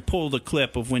out there and pull the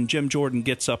clip of when Jim Jordan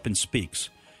gets up and speaks.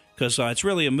 Because it's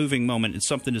really a moving moment. It's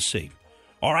something to see.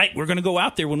 All right, we're going to go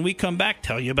out there when we come back,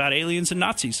 tell you about aliens and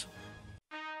Nazis.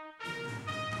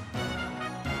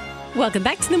 Welcome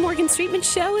back to the Morgan Streetman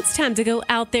Show. It's time to go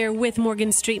out there with Morgan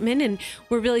Streetman, and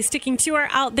we're really sticking to our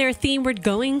out there theme. We're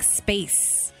going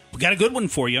space. We got a good one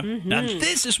for you. Mm-hmm. Now,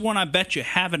 this is one I bet you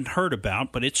haven't heard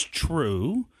about, but it's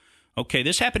true. Okay,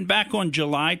 this happened back on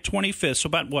July 25th, so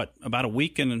about a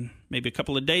week and maybe a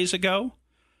couple of days ago.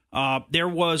 There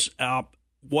was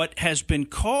what has been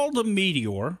called a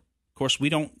meteor. Of course, we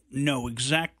don't know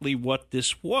exactly what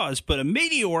this was, but a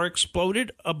meteor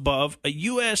exploded above a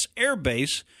U.S.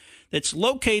 airbase that's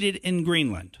located in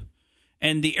Greenland.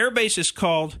 And the airbase is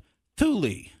called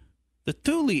Thule, the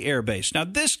Thule Air Base. Now,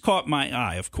 this caught my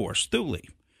eye, of course, Thule.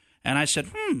 And I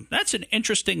said, that's an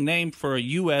interesting name for a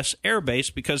U.S.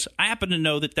 airbase because I happen to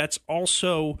know that that's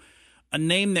also a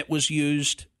name that was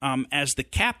used as the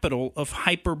capital of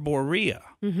Hypoborea,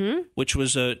 which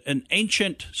was an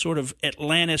ancient sort of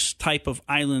Atlantis type of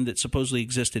island that supposedly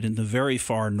existed in the very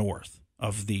far north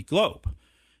of the globe,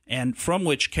 and from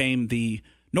which came the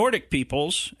Nordic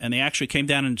peoples, and they actually came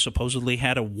down and supposedly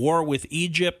had a war with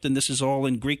Egypt, and this is all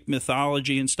in Greek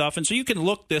mythology and stuff. And so you can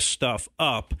look this stuff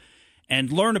up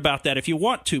and learn about that if you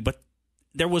want to, but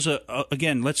there was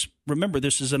again, let's remember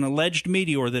this is an alleged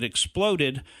meteor that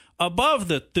exploded above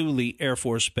the Thule Air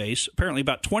Force Base, apparently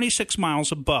about 26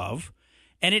 miles above,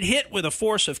 and it hit with a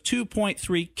force of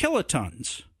 2.3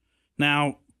 kilotons.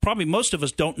 Now, probably most of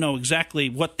us don't know exactly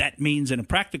what that means in a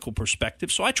practical perspective,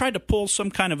 so I tried to pull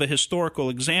some kind of a historical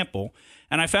example,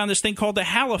 and I found this thing called the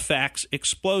Halifax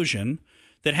explosion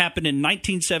that happened in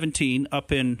 1917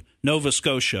 up in Nova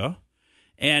Scotia.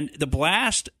 And the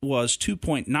blast was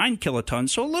 2.9 kilotons,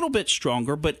 so a little bit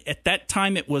stronger, but at that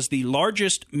time it was the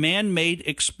largest man-made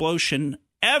explosion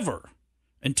ever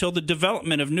until the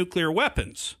development of nuclear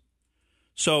weapons.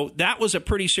 So that was a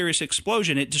pretty serious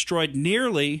explosion. It destroyed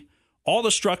nearly all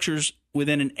the structures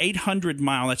within an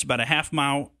 800-mile, that's about a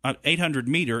half-mile,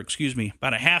 800-meter,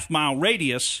 about a half-mile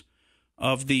radius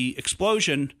of the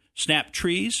explosion, snapped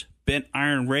trees, bent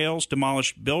iron rails,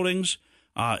 demolished buildings,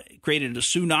 created a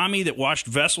tsunami that washed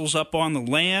vessels up on the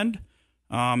land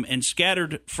and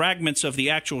scattered fragments of the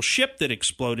actual ship that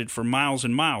exploded for miles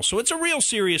and miles. So it's a real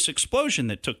serious explosion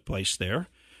that took place there.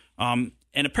 And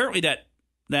apparently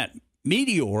that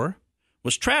meteor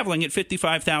was traveling at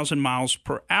 55,000 miles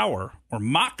per hour, or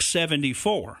Mach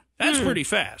 74. That's pretty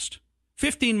fast.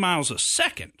 15 miles a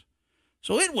second.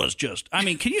 So it was just,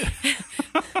 can you...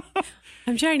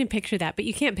 I'm trying to picture that, but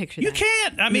you can't picture that. You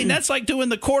can't. That's like doing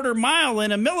the quarter mile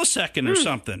in a millisecond or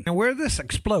something. And where did this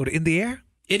explode? In the air?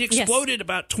 It exploded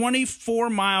about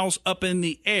 24 miles up in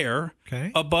the air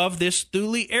above this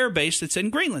Thule Air Base that's in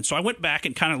Greenland. So I went back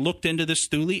and kind of looked into this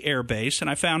Thule Air Base, and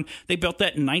I found they built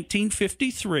that in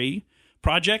 1953.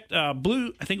 Project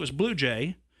Blue, I think it was Blue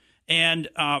Jay. And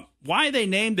why they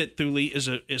named it Thule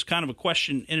is kind of a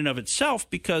question in and of itself,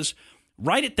 because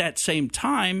right at that same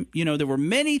time, there were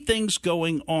many things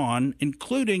going on,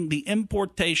 including the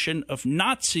importation of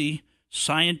Nazi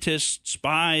scientists,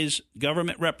 spies,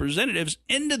 government representatives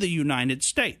into the United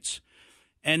States.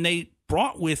 And they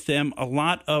brought with them a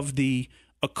lot of the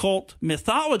occult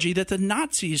mythology that the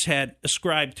Nazis had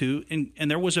ascribed to.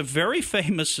 And there was a very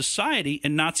famous society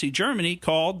in Nazi Germany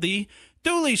called the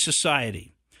Thule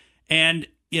Society. And,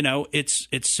 its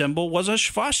symbol was a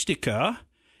swastika.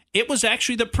 It was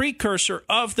actually the precursor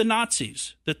of the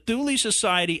Nazis. The Thule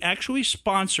Society actually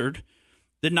sponsored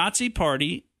the Nazi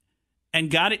Party and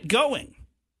got it going.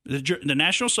 The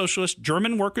National Socialist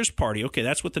German Workers' Party. Okay,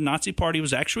 that's what the Nazi Party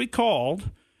was actually called.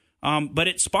 But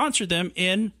it sponsored them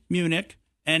in Munich.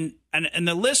 And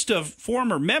the list of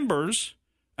former members,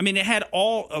 it had a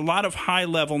lot of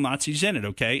high-level Nazis in it,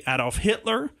 okay? Adolf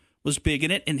Hitler was big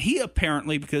in it, and he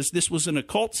apparently, because this was an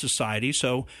occult society,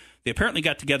 so they apparently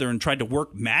got together and tried to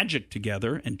work magic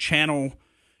together and channel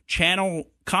channel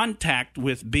contact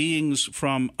with beings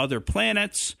from other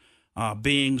planets,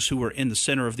 beings who were in the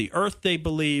center of the earth, they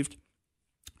believed,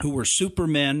 who were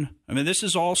supermen. I mean, this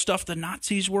is all stuff the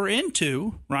Nazis were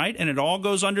into, right? And it all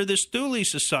goes under this Thule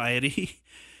Society.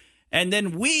 And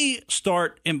then we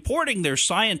start importing their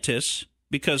scientists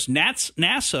because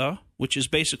NASA, which is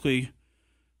basically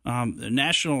the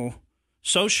National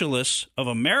Socialists of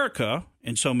America,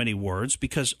 in so many words,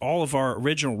 because all of our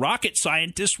original rocket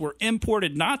scientists were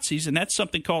imported Nazis, and that's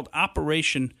something called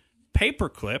Operation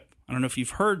Paperclip. I don't know if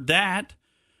you've heard that.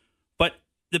 But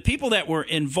the people that were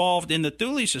involved in the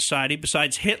Thule Society,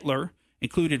 besides Hitler,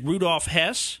 included Rudolf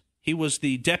Hess. He was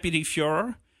the deputy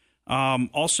Führer.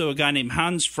 Also a guy named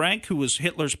Hans Frank, who was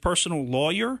Hitler's personal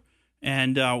lawyer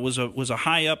and was a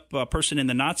high-up person in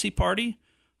the Nazi Party.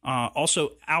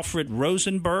 Also Alfred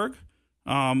Rosenberg,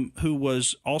 who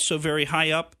was also very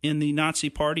high up in the Nazi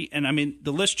Party. And, I mean,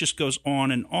 the list just goes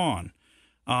on and on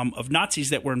of Nazis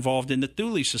that were involved in the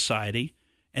Thule Society.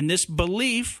 And this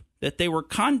belief that they were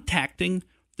contacting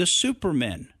the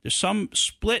supermen. There's some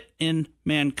split in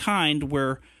mankind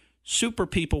where super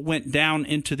people went down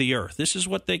into the earth. This is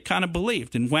what they kind of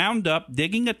believed and wound up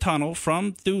digging a tunnel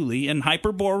from Thule in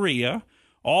Hypoborea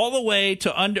all the way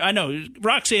to under. I know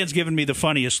Roxanne's giving me the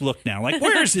funniest look now. Like,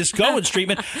 where is this going,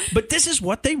 Streetman? But this is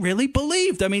what they really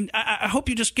believed. I mean, I hope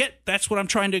you just get that's what I'm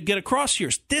trying to get across here.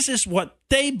 This is what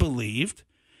they believed.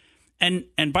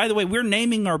 And by the way, we're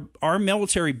naming our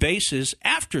military bases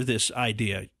after this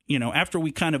idea, after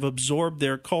we kind of absorbed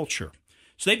their culture.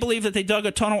 So they believe that they dug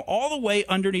a tunnel all the way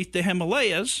underneath the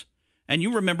Himalayas. And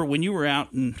you remember when you were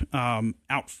out in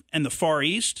the Far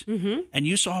East, and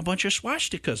you saw a bunch of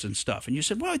swastikas and stuff, and you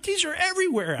said, "Well, these are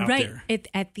everywhere out there."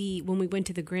 Right when we went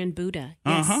to the Grand Buddha.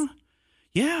 Yes.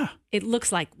 Yeah. It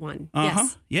looks like one.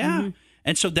 Yes. Yeah.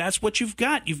 And so that's what you've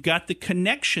got. You've got the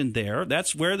connection there.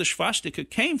 That's where the swastika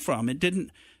came from. It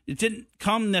didn't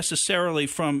come necessarily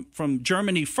from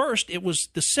Germany first. It was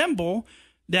the symbol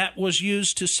that was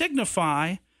used to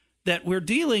signify that we're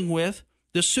dealing with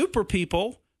the super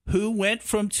people who went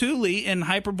from Thule in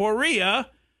Hyperborea,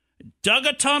 dug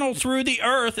a tunnel through the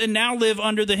earth, and now live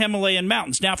under the Himalayan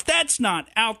mountains. Now, if that's not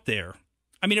out there,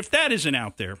 if that isn't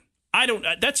out there,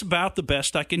 that's about the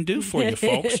best I can do for you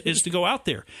folks is to go out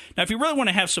there. Now, if you really want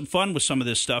to have some fun with some of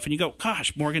this stuff and you go,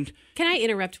 gosh, Morgan. Can I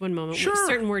interrupt one moment? Sure. With a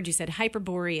certain word you said,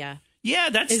 Hyperborea. Yeah,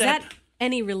 Is that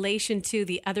any relation to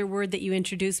the other word that you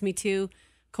introduced me to?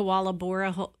 Koala Bora.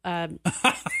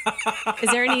 Is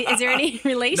there any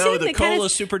relation? No, the Cola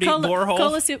Super Deep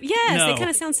Borehole. Yes, no. They kind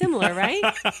of sound similar, right?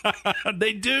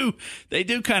 They do. They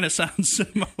do kind of sound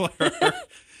similar.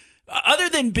 Other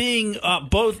than being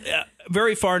both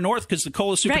very far north, because the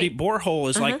Kola Super Deep Borehole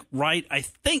is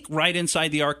right inside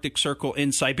the Arctic Circle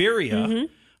in Siberia,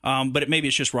 but maybe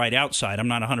it's just right outside. I'm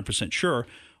not 100% sure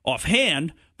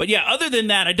offhand. But yeah, other than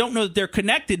that, I don't know that they're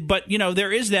connected. But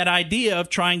there is that idea of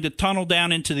trying to tunnel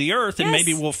down into the earth, and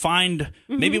maybe we'll find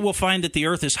that the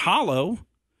earth is hollow,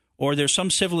 or there's some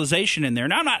civilization in there.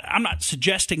 Now, I'm not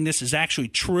suggesting this is actually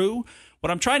true. What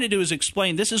I'm trying to do is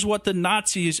explain this is what the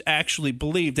Nazis actually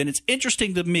believed. And it's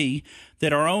interesting to me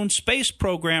that our own space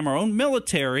program, our own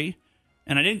military,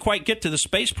 and I didn't quite get to the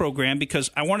space program because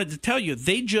I wanted to tell you,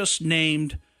 they just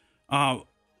named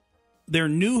their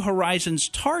New Horizons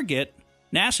target.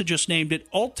 NASA just named it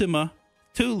Ultima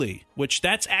Thule, which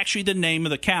that's actually the name of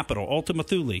the capital, Ultima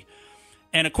Thule.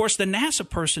 And, of course, the NASA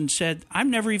person said, I've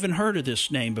never even heard of this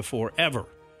name before, ever.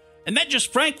 And that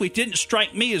just frankly didn't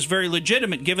strike me as very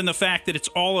legitimate, given the fact that it's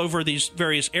all over these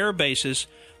various air bases.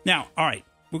 Now, all right,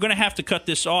 we're going to have to cut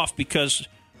this off because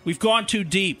we've gone too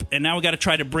deep, and now we've got to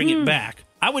try to bring it back.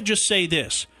 I would just say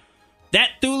this. That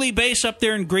Thule base up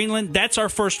there in Greenland, that's our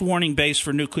first warning base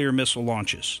for nuclear missile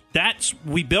launches.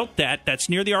 We built that. That's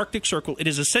near the Arctic Circle. It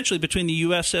is essentially between the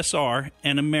USSR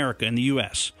and America and the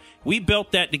U.S. We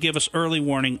built that to give us early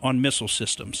warning on missile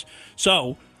systems.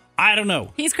 So, I don't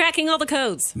know. He's cracking all the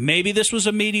codes. Maybe this was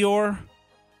a meteor.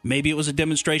 Maybe it was a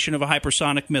demonstration of a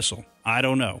hypersonic missile. I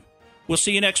don't know. We'll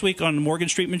see you next week on the Morgan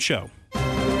Streetman Show.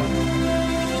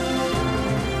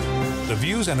 The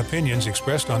views and opinions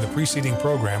expressed on the preceding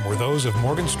program were those of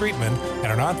Morgan Streetman and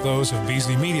are not those of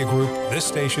Beasley Media Group, this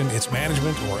station, its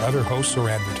management, or other hosts or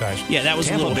advertisers. Yeah, that was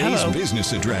Tampa a little Bay's hello.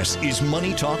 business address is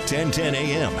Money Talk 1010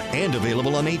 AM and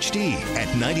available on HD at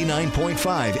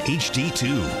 99.5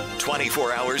 HD2.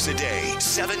 24 hours a day,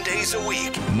 7 days a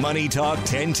week. Money Talk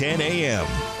 1010 AM.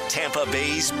 Tampa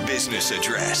Bay's business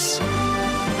address.